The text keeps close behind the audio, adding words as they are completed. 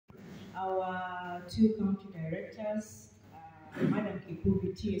our two county directors, Madam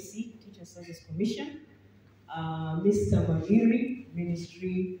Kikubi, TSC, Teacher Service Commission, Mr. Magiri,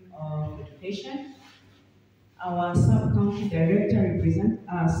 Ministry of Education, our sub-county director,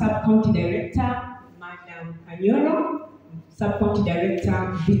 sub-county director, Madam Kanyoro, sub-county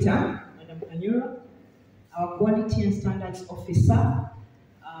director, Vita, Madam Kanyoro, our quality and standards officer,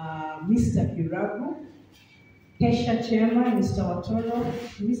 Mr. Kiragu, Kesha Chairman, Mr. Watoro,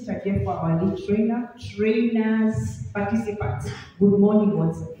 Mr. Jeff, our lead trainer, trainers, participants. Good morning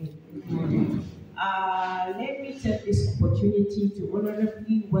once again. Good morning. Let me take this opportunity to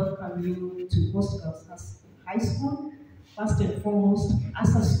honorably welcome you to Coast Girls High School, first and foremost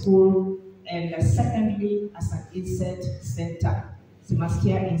as a school, and secondly as an insert center,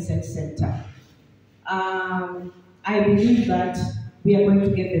 Semastia Insert Center. I believe that we are going to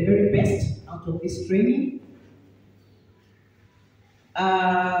get the very best out of this training.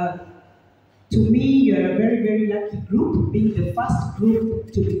 To me, you are a very, very lucky group, being the first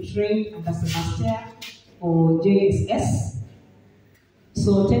group to be trained under Semastia for JSS.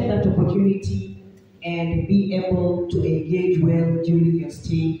 So take that opportunity and be able to engage well during your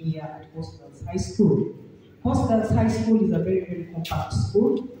stay here at Coast Girls High School. Coast Girls High School is a very, very compact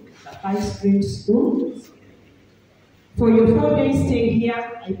school, a high-stream school. For your 4-day stay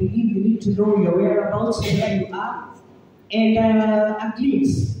here, I believe you need to know your whereabouts, where you are, and a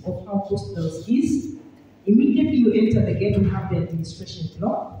glimpse of how Coast Girls is. Immediately you enter the gate, we have the administration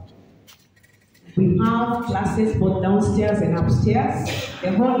block. We have classes both downstairs and upstairs.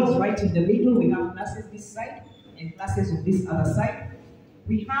 The hall is right in the middle. We have classes this side and classes on this other side.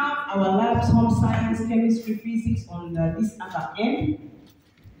 We have our labs, home science, chemistry, physics on this other end.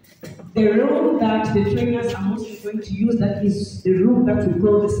 The room that the trainers are mostly going to use, that is the room that we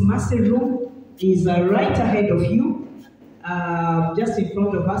call the Semester room, is right ahead of you, just in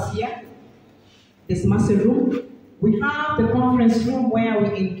front of us here, the Semester room. We have the conference room where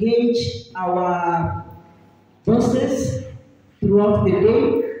we engage our bosses throughout the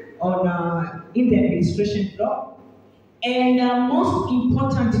day on in the administration block. And most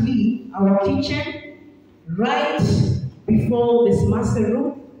importantly, our kitchen right before the Semester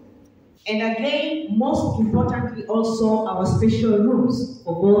room. And again, most importantly, also our special rooms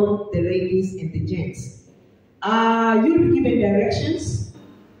for both the ladies and the gents. You'll be given directions,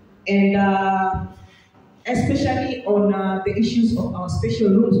 and especially on the issues of our special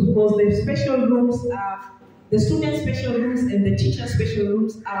rooms, because the special rooms are, the student special rooms and the teacher special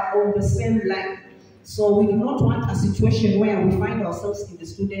rooms are on the same line. So we do not want a situation where we find ourselves in the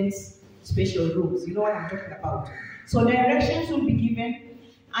students' special rooms. You know what I'm talking about. So directions will be given.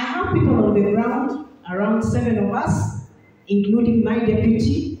 I have people on the ground, around 7 of us, including my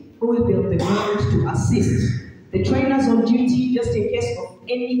deputy, who will be on the ground to assist. The trainers on duty, just in case of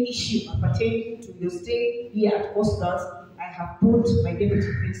any issue pertaining to your stay here at Coast Girls, I have put my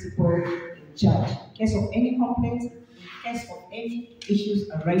deputy principal in charge. In case of any complaints, in case of any issues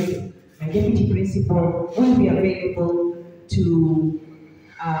arising, my deputy principal will be available to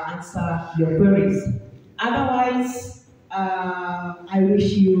answer your queries. Otherwise, I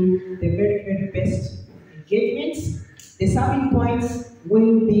wish you the very, very best engagements. The serving points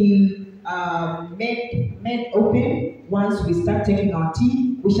will be made open once we start taking our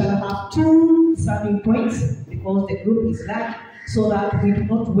tea. We shall have 2 serving points because the group is large, so that we do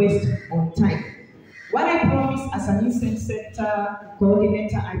not waste on time. What I promise as an instant sector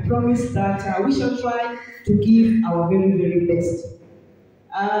coordinator, I promise that we shall try to give our very, very best.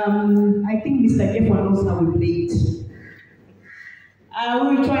 I think Mr. Jeff knows how we play it.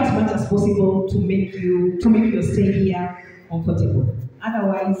 We will try as much as possible to make your stay here comfortable.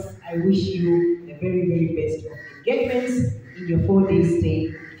 Otherwise, I wish you the very, very best of engagements in your 4-day stay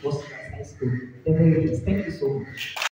at Coast Girls High School. The very best. Thank you so much.